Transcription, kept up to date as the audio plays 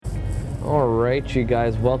All right, you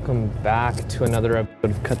guys, welcome back to another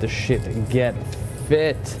episode of Cut the Shit, Get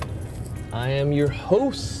Fit. I am your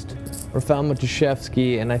host, Rafal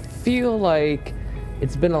Matuszewski, and I feel like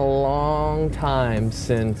it's been a long time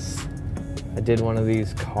since I did one of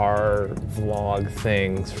these car vlog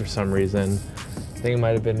things for some reason. I think it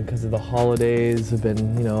might have been because of the holidays. I've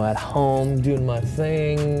been, at home doing my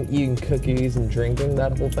thing, eating cookies and drinking,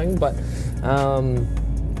 that whole thing. But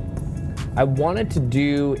I wanted to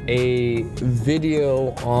do a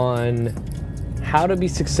video on how to be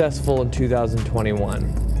successful in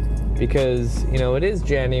 2021 because, it is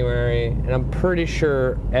January and I'm pretty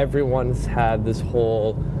sure everyone's had this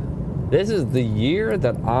is the year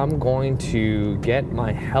that I'm going to get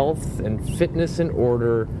my health and fitness in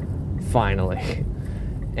order finally.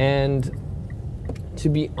 And to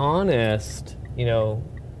be honest,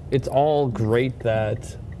 it's all great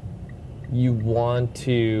that you want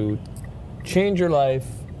to change your life,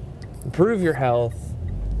 improve your health,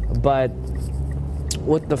 but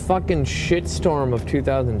with the fucking shitstorm of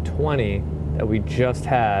 2020 that we just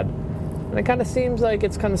had, and it kind of seems like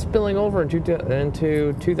it's kind of spilling over into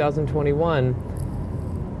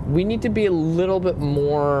 2021, we need to be a little bit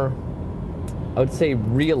more, I would say,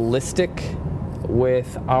 realistic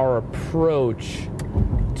with our approach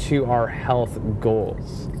to our health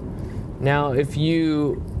goals. Now, if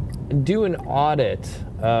you do an audit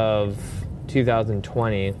of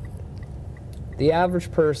 2020, the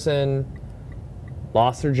average person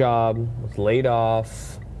lost their job, was laid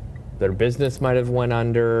off, their business might have went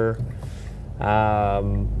under,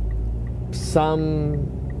 some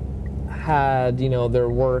had, their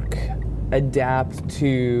work adapt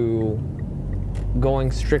to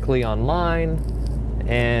going strictly online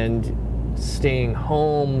and staying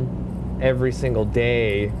home every single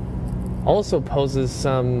day also poses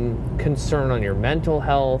some concern on your mental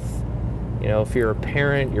health. If you're a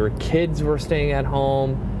parent, your kids were staying at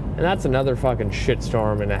home, and that's another fucking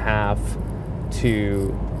shitstorm and a half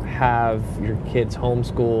to have your kids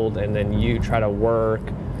homeschooled and then you try to work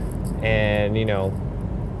and,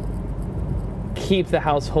 keep the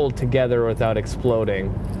household together without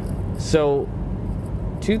exploding. So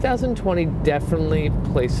 2020 definitely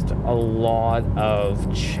placed a lot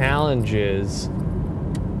of challenges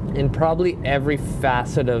in probably every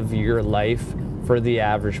facet of your life for the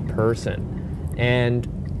average person. And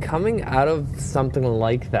coming out of something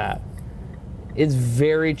like that is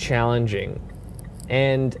very challenging.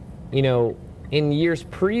 And, in years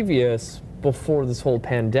previous, before this whole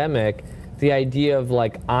pandemic, the idea of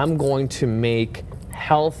I'm going to make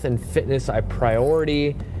health and fitness a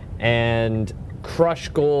priority and crush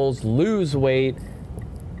goals, lose weight,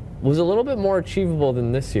 was a little bit more achievable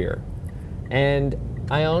than this year. And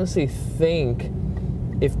I honestly think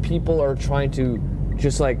if people are trying to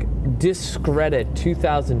just discredit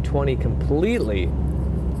 2020 completely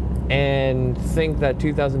and think that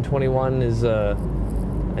 2021 is a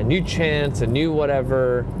new chance, a new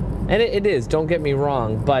whatever, and it is, don't get me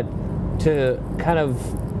wrong, but to kind of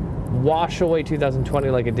wash away 2020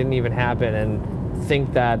 like it didn't even happen and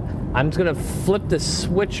think that I'm just gonna flip the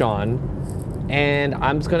switch on and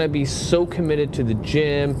I'm just gonna be so committed to the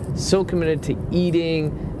gym, so committed to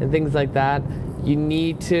eating and things like that, you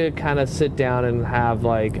need to kind of sit down and have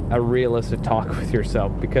a realistic talk with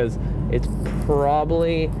yourself, because it's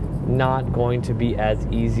probably not going to be as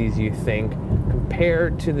easy as you think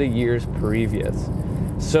compared to the years previous.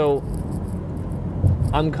 So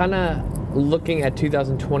I'm kind of looking at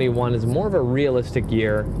 2021 as more of a realistic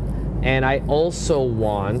year, and I also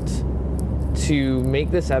want to make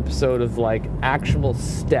this episode of actionable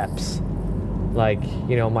steps, my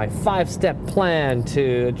 5-step plan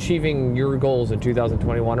to achieving your goals in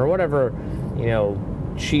 2021, or whatever,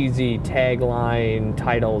 cheesy tagline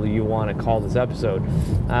title you want to call this episode.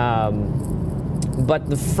 But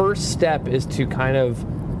the first step is to kind of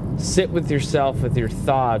sit with yourself, with your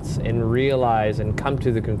thoughts, and realize and come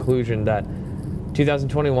to the conclusion that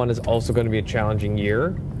 2021 is also going to be a challenging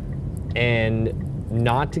year, and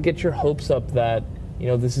not to get your hopes up that,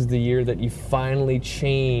 this is the year that you finally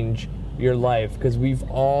change your life, because we've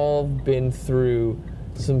all been through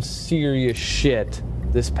some serious shit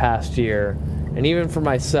this past year. And even for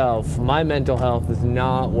myself, my mental health is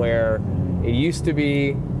not where it used to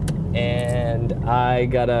be, and I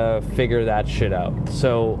gotta figure that shit out.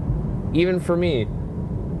 So even for me,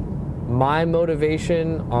 my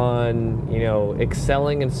motivation on,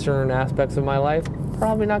 excelling in certain aspects of my life,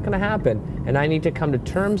 probably not gonna happen. And I need to come to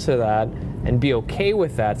terms with that and be okay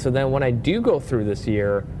with that. So then when I do go through this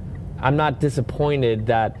year, I'm not disappointed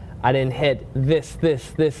that I didn't hit this,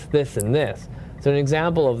 and this. So an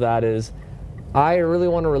example of that is I really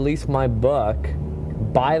want to release my book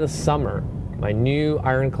by the summer, my new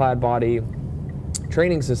Ironclad Body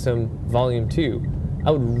training system, volume 2,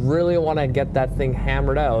 I would really want to get that thing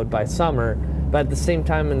hammered out by summer. But at the same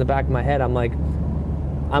time, in the back of my head, I'm like,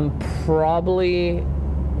 I'm probably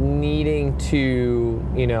needing to,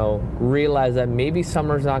 realize that maybe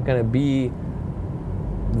summer's not going to be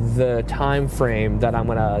the time frame that I'm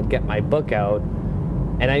going to get my book out,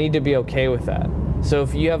 and I need to be okay with that. So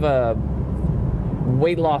if you have a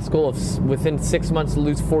weight loss goal of within 6 months to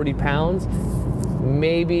lose 40 pounds,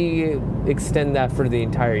 maybe extend that for the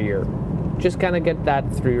entire year. Just kind of get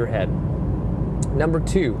that through your head. Number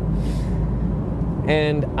 2,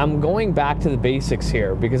 and I'm going back to the basics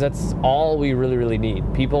here because that's all we really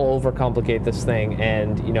need. People overcomplicate this thing,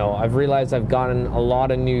 and I've realized I've gotten a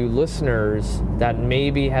lot of new listeners that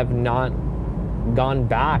maybe have not gone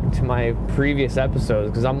back to my previous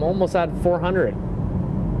episodes because I'm almost at 400.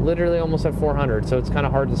 Literally almost at 400, so it's kind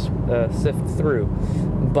of hard to sift through.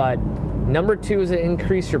 But number 2 is to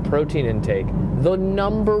increase your protein intake. The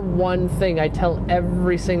number one thing I tell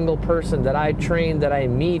every single person that I train, that I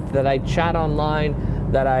meet, that I chat online,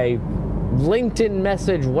 that I LinkedIn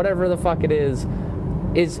message, whatever the fuck it is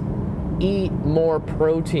eat more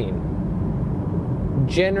protein.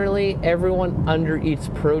 Generally, everyone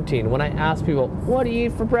undereats protein. When I ask people, what do you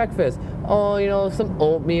eat for breakfast? Oh, some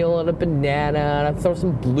oatmeal and a banana, and I throw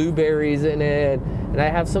some blueberries in it, and I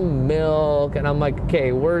have some milk, and I'm like,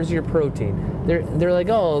 okay, where's your protein? They're like,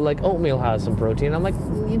 oh, like oatmeal has some protein. I'm like,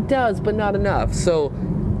 it does, but not enough. So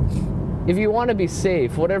if you want to be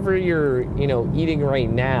safe, whatever you're, eating right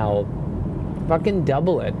now, fucking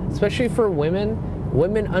double it. Especially for women.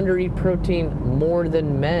 Women undereat protein more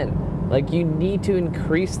than men. Like, you need to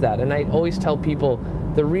increase that. And I always tell people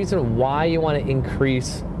the reason why you want to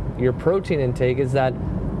increase your protein intake is that,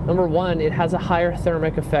 number 1, it has a higher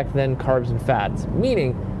thermic effect than carbs and fats.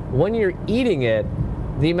 Meaning, when you're eating it,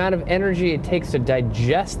 the amount of energy it takes to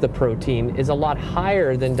digest the protein is a lot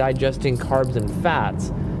higher than digesting carbs and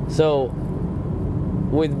fats. So,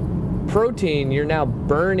 with protein, you're now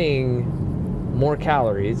burning more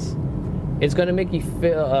calories. It's going to make you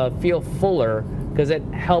feel fuller, because it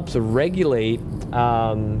helps regulate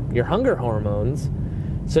your hunger hormones.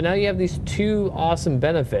 So now you have these 2 awesome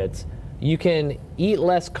benefits. You can eat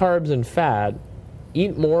less carbs and fat,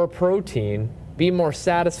 eat more protein, be more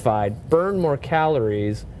satisfied, burn more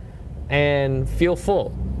calories, and feel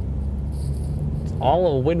full. It's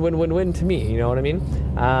all a win-win-win-win to me, you know what I mean?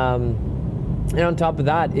 And on top of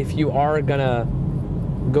that, if you are gonna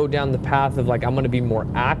go down the path of like, I'm gonna be more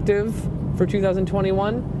active for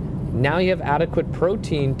 2021, now you have adequate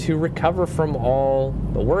protein to recover from all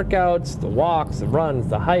the workouts, the walks, the runs,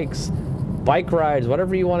 the hikes, bike rides,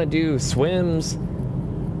 whatever you want to do, swims.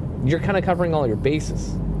 You're kind of covering all your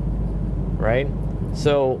bases, right?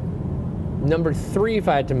 So number 3, if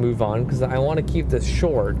I had to move on, because I want to keep this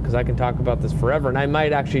short, because I can talk about this forever, and I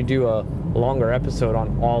might actually do a longer episode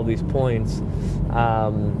on all these points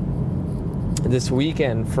this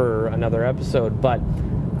weekend for another episode, but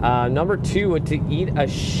number 2 would to eat a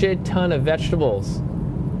shit ton of vegetables.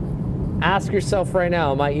 Ask yourself right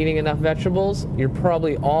now, am I eating enough vegetables? You're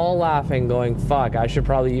probably all laughing going, fuck, I should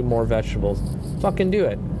probably eat more vegetables. Fucking do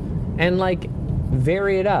it. And like,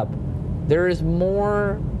 vary it up. There is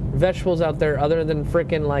more vegetables out there other than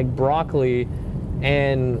freaking like broccoli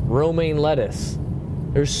and romaine lettuce.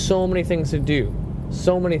 There's so many things to do.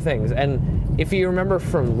 So many things. And if you remember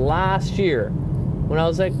from last year, when I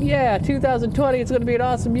was like, yeah, 2020, it's going to be an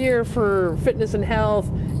awesome year for fitness and health.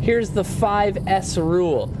 Here's the 5S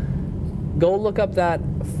rule. Go look up that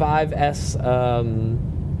 5S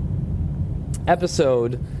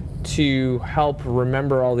episode to help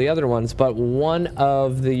remember all the other ones. But one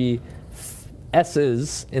of the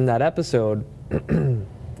S's in that episode,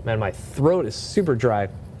 man, my throat is super dry.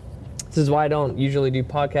 This is why I don't usually do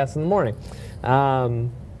podcasts in the morning.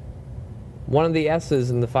 One of the S's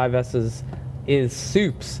in the 5 S's is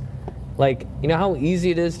soups. Like, you know how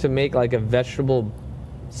easy it is to make like a vegetable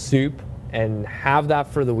soup and have that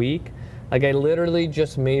for the week? Like, I literally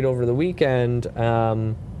just made over the weekend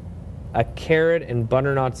a carrot and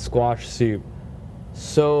butternut squash soup.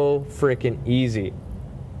 So freaking easy.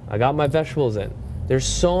 I got my vegetables in. There's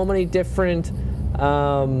so many different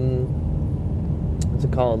what's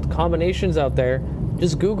it called, combinations out there.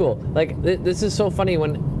 Just Google. Like, this is so funny.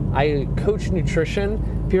 When I coach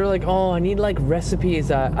nutrition, people are like, oh, I need like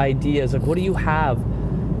recipes, ideas. Like, what do you have?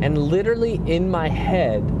 And literally in my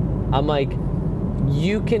head, I'm like,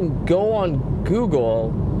 you can go on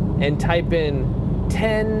Google and type in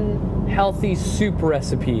 10 healthy soup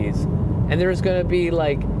recipes, and there's going to be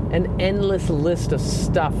like an endless list of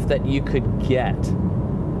stuff that you could get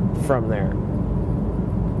from there.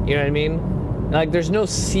 You know what I mean? Like, there's no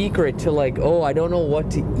secret to like, oh, I don't know what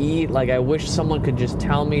to eat. Like, I wish someone could just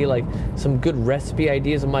tell me like some good recipe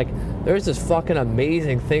ideas. I'm like, there's this fucking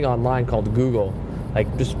amazing thing online called Google.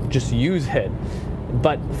 Like, just use it.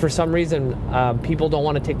 But for some reason, people don't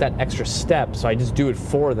want to take that extra step, so I just do it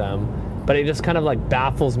for them. But it just kind of like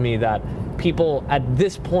baffles me that people at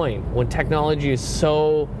this point, when technology is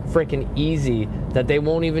so freaking easy, that they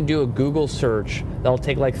won't even do a Google search. They'll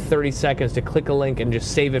take like 30 seconds to click a link and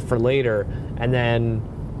just save it for later, and then,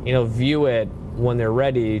 you know, view it when they're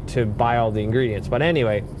ready to buy all the ingredients. But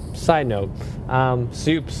anyway, side note,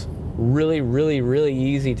 soups, really, really, really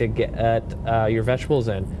easy to get your vegetables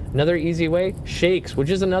in. Another easy way, shakes, which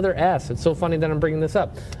is another S. It's so funny that I'm bringing this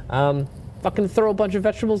up. Fucking throw a bunch of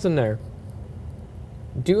vegetables in there.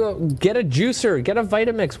 Get a juicer, get a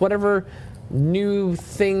Vitamix, whatever new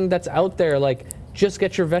thing that's out there. Like, just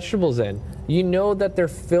get your vegetables in. You know that they're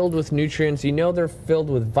filled with nutrients. You know they're filled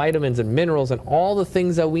with vitamins and minerals and all the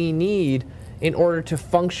things that we need in order to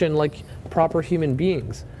function like proper human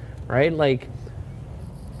beings, right? Like,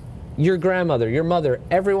 your grandmother, your mother,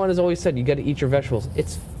 everyone has always said you got to eat your vegetables.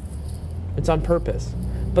 It's on purpose.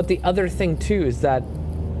 But the other thing too is that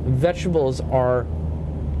vegetables are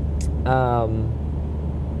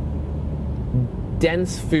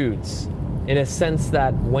dense foods, in a sense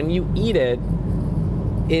that when you eat it,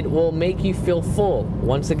 it will make you feel full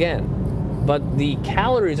once again. But the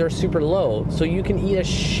calories are super low, so you can eat a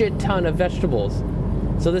shit ton of vegetables.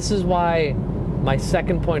 So this is why my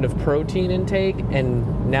second point of protein intake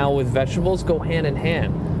and now with vegetables go hand in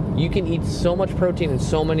hand. You can eat so much protein and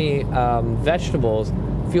so many vegetables,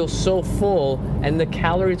 feel so full, and the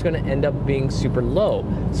calorie is going to end up being super low.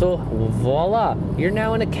 So voila, you're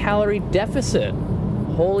now in a calorie deficit.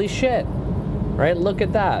 Holy shit, right? Look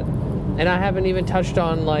at that. And I haven't even touched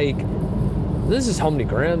on like, this is how many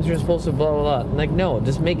grams you're supposed to blah, blah, blah. Like, no,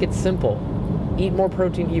 just make it simple. Eat more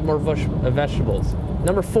protein, eat more vegetables.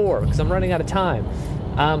 Number 4, because I'm running out of time,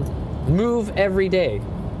 move every day.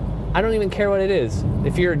 I don't even care what it is.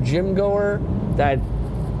 If you're a gym goer that,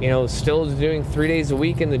 you know, still is doing 3 days a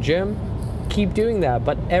week in the gym, keep doing that.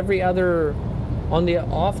 But every other, on the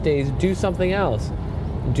off days, do something else.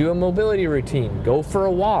 Do a mobility routine. Go for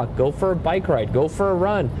a walk. Go for a bike ride. Go for a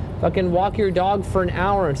run. Fucking walk your dog for an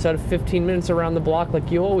hour instead of 15 minutes around the block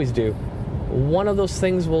like you always do. One of those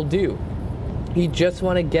things will do. You just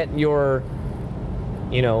want to get your,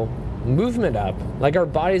 you know, movement up. Like, our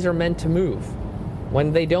bodies are meant to move.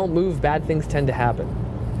 When they don't move, bad things tend to happen.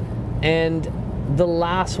 And the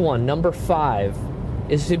last one, number 5,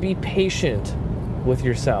 is to be patient with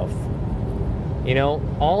yourself. You know,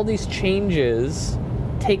 all these changes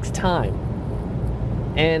takes time.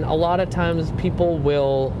 And a lot of times people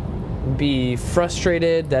will be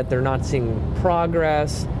frustrated that they're not seeing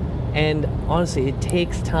progress. And honestly, it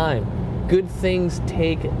takes time. Good things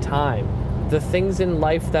take time. The things in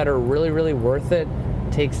life that are really, really worth it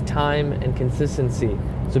takes time and consistency.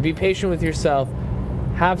 So be patient with yourself.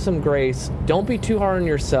 Have some grace. Don't be too hard on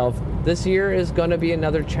yourself. This year is going to be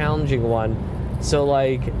another challenging one. So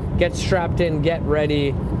like, get strapped in, get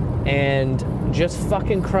ready, and just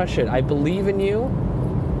fucking crush it. I believe in you,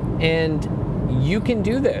 and you can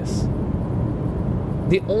do this.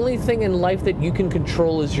 The only thing in life that you can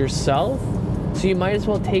control is yourself. So you might as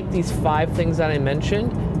well take these 5 things that I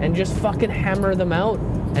mentioned and just fucking hammer them out.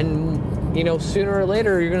 And, you know, sooner or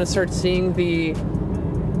later, you're going to start seeing the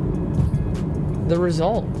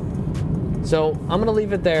result. So I'm going to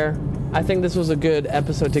leave it there. I think this was a good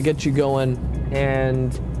episode to get you going,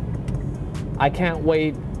 and I can't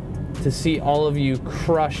wait to see all of you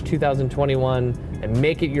crush 2021 and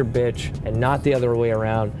make it your bitch and not the other way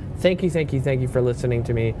around. Thank you for listening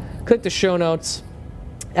to me. Click the show notes.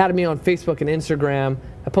 Add me on Facebook and Instagram.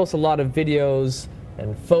 I post a lot of videos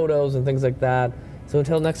and photos and things like that. So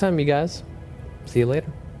until next time, you guys, see you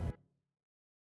later.